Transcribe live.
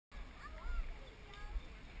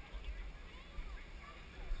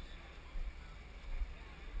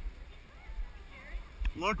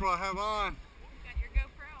Look what I have on. You got your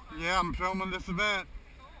GoPro, huh? Yeah, I'm filming this event.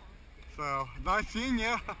 Cool. So, nice seeing you.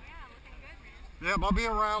 Yeah, looking good, man. Yep, I'll be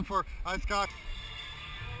around for Ice Scotch.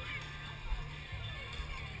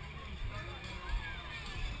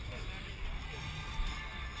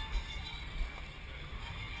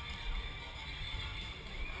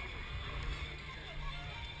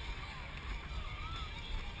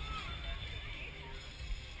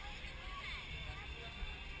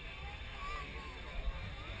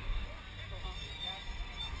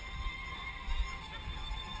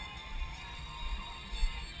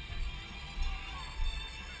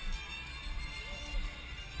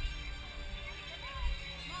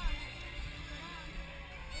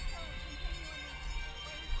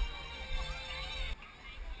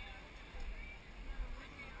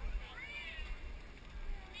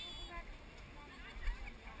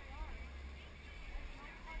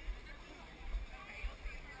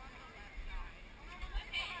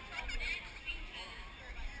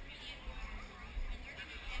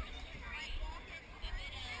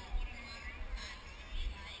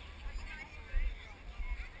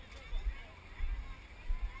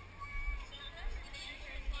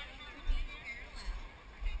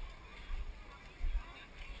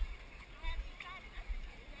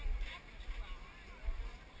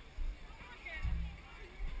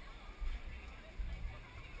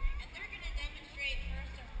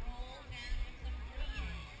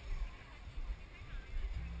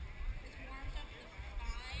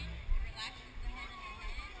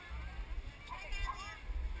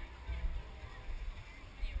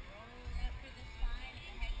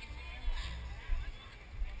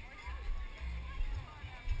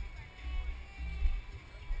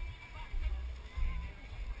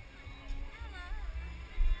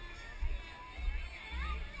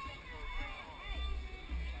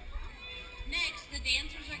 The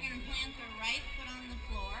dancers are going to plant their right foot on the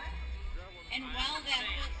floor, and while that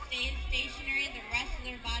foot stays stationary, the rest of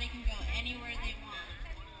their body can go anywhere they want.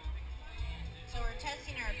 So we're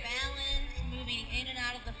testing our balance, moving in and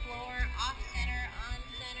out of the floor, off center, on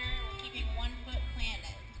center. We're keeping one foot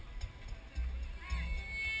planted.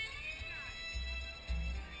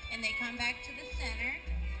 And they come back to the center.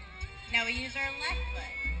 Now we use our left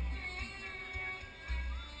foot.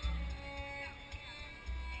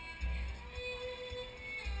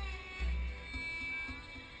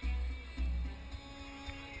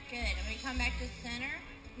 Good, and we come back to center.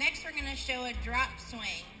 Next we're going to show a drop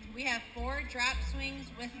swing. We have 4 drop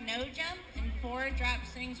swings with no jump and 4 drop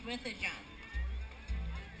swings with a jump.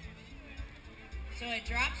 So a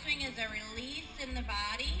drop swing is a release in the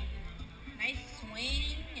body, nice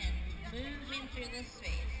swing and moving through the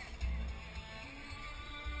space.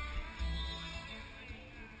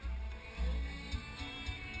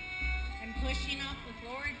 And pushing off the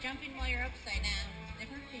floor, jumping while you're upside down.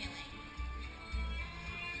 Different feeling.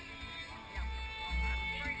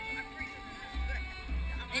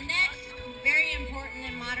 And next, very important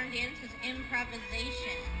in modern dance, is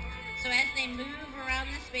improvisation. So as they move around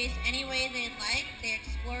the space any way they'd like, they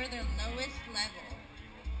explore their lowest level.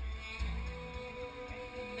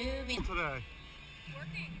 Moving. Today.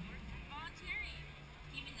 Working. Volunteering.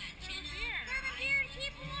 Keeping that chin up. Serving beer to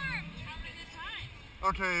keep warm. Having a good time.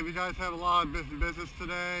 Okay, you guys have a lot of business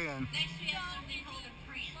today, and Next we have something called a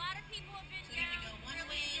prance. A lot of people have been So they're down. going to go one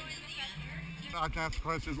way and then the other. I can ask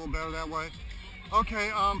questions a little better that way.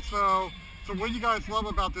 Okay, so what do you guys love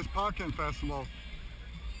about this pumpkin festival?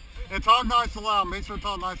 And talk nice and loud. Make sure to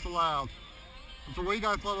talk nice and loud. So what do you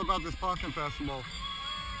guys love about this pumpkin festival? I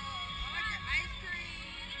like your ice cream.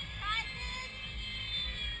 Prizes.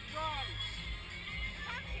 Drugs.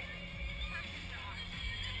 Pumpkin. Pumpkin dogs.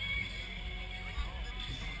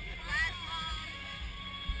 Plasma.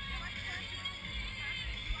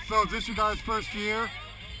 So is this your guys' first year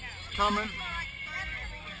coming?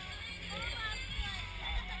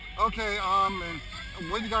 Okay, and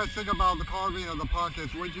what do you guys think about the carving of the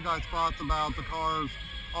pumpkins? What did you guys thoughts about the cars,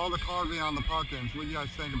 all the carving on the pumpkins? What do you guys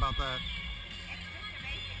think about that?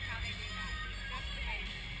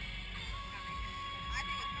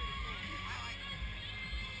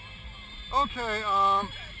 Okay,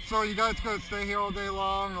 so you guys gonna stay here all day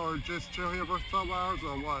long, or just chill here for a couple hours,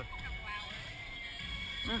 or what?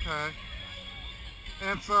 Okay.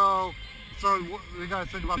 And so what do you guys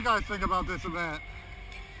think about this event?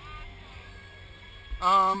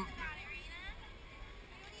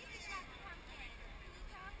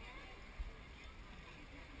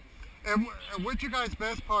 And what's your guys'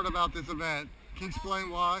 best part about this event? Can you explain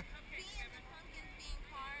why? Seeing the pumpkins being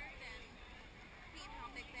carved and seeing how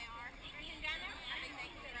big they are. I think they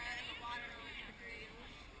can fit out of the water.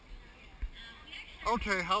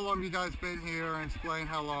 Okay, how long have you guys been here, and explain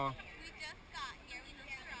how long? We just got here. We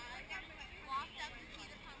just arrived. Walked up to see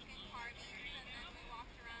the pumpkin carvings, and then we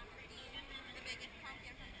walked around to see the biggest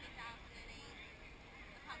pumpkin from 2008,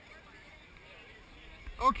 the pumpkin king.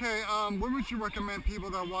 Okay, what would you recommend people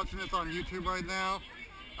that are watching this on YouTube right now,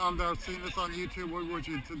 that are seeing this on YouTube, what would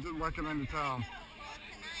you recommend to tell them? Well,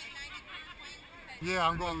 tonight, 90 points. Yeah,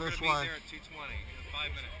 I'm going this way. There at 2:20 in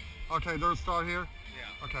 5 minutes. Okay, there's a start here?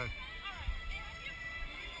 Yeah. Okay.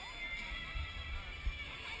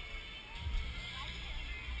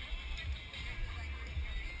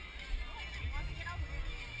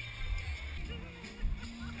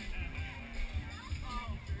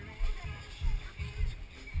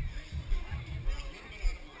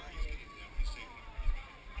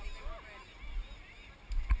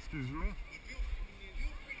 Excuse me.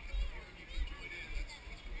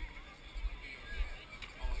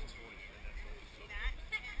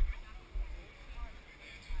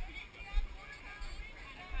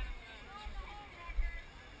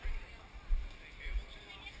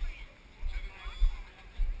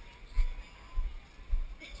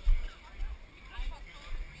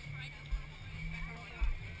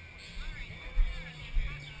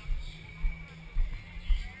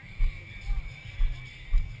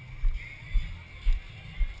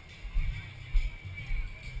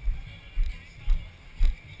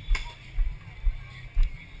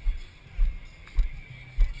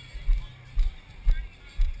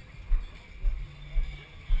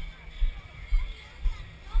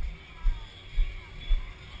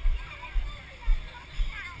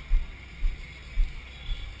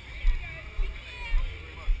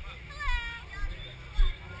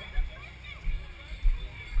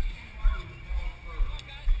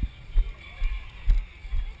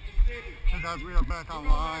 Okay guys, we are back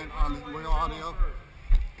online on the real audio.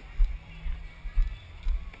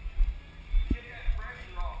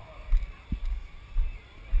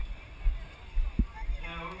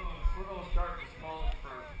 We're going to start the smallest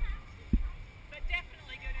first. But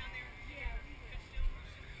definitely go down there. Yeah.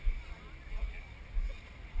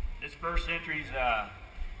 This first entry's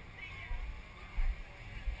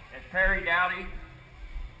it's Perry Dowdy.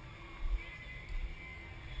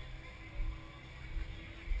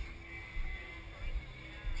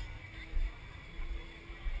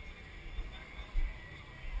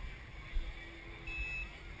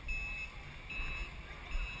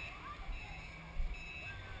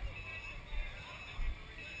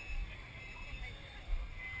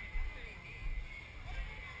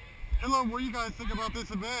 Hello, what do you guys think about this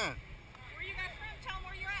event? Where you guys from? Tell them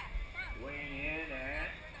where you're at. From. Weighing in at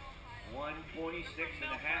 126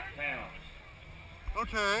 and a half pounds.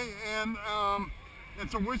 Okay, and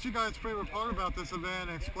so what's your guys' favorite part about this event,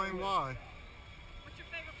 and explain why? What's your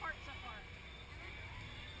favorite part so far?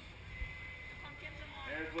 The pumpkins and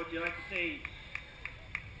water. There's what you like to see.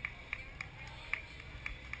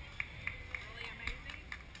 Really amazing.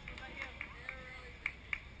 What about you?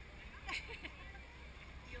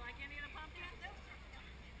 Do you like any of the pumpkins?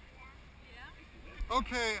 Yeah.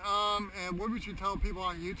 Okay, and what would you tell people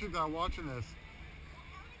on YouTube that are watching this?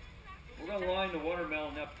 We're going to line the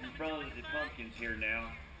watermelon up in front of the pumpkins here now.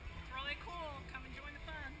 It's really cool. Come and join the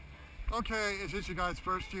fun. Okay, is this your guys'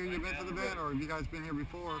 first year you've been to the event, or have you guys been here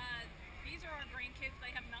before? These are our grandkids.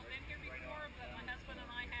 They have not been here before, but my husband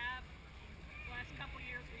and I have. The last couple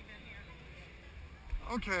years we've been here.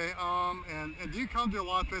 Okay, and do you come to a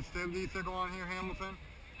lot of festivities that go on here in Hamilton?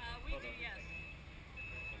 We do, yes.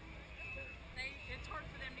 It's hard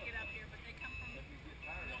for them to get up here, but they come from the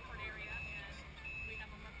Wilford area, and we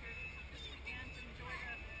have them up here this weekend to enjoy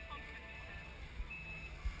the pumpkin.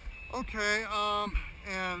 Okay,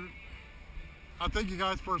 and I thank you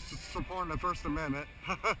guys for supporting the First Amendment.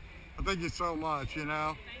 I thank you so much, you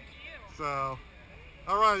know. Thank you. So,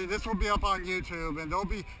 alrighty, this will be up on YouTube, and there'll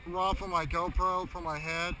be raw from my GoPro from my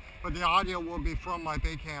head, but the audio will be from my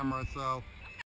big camera, so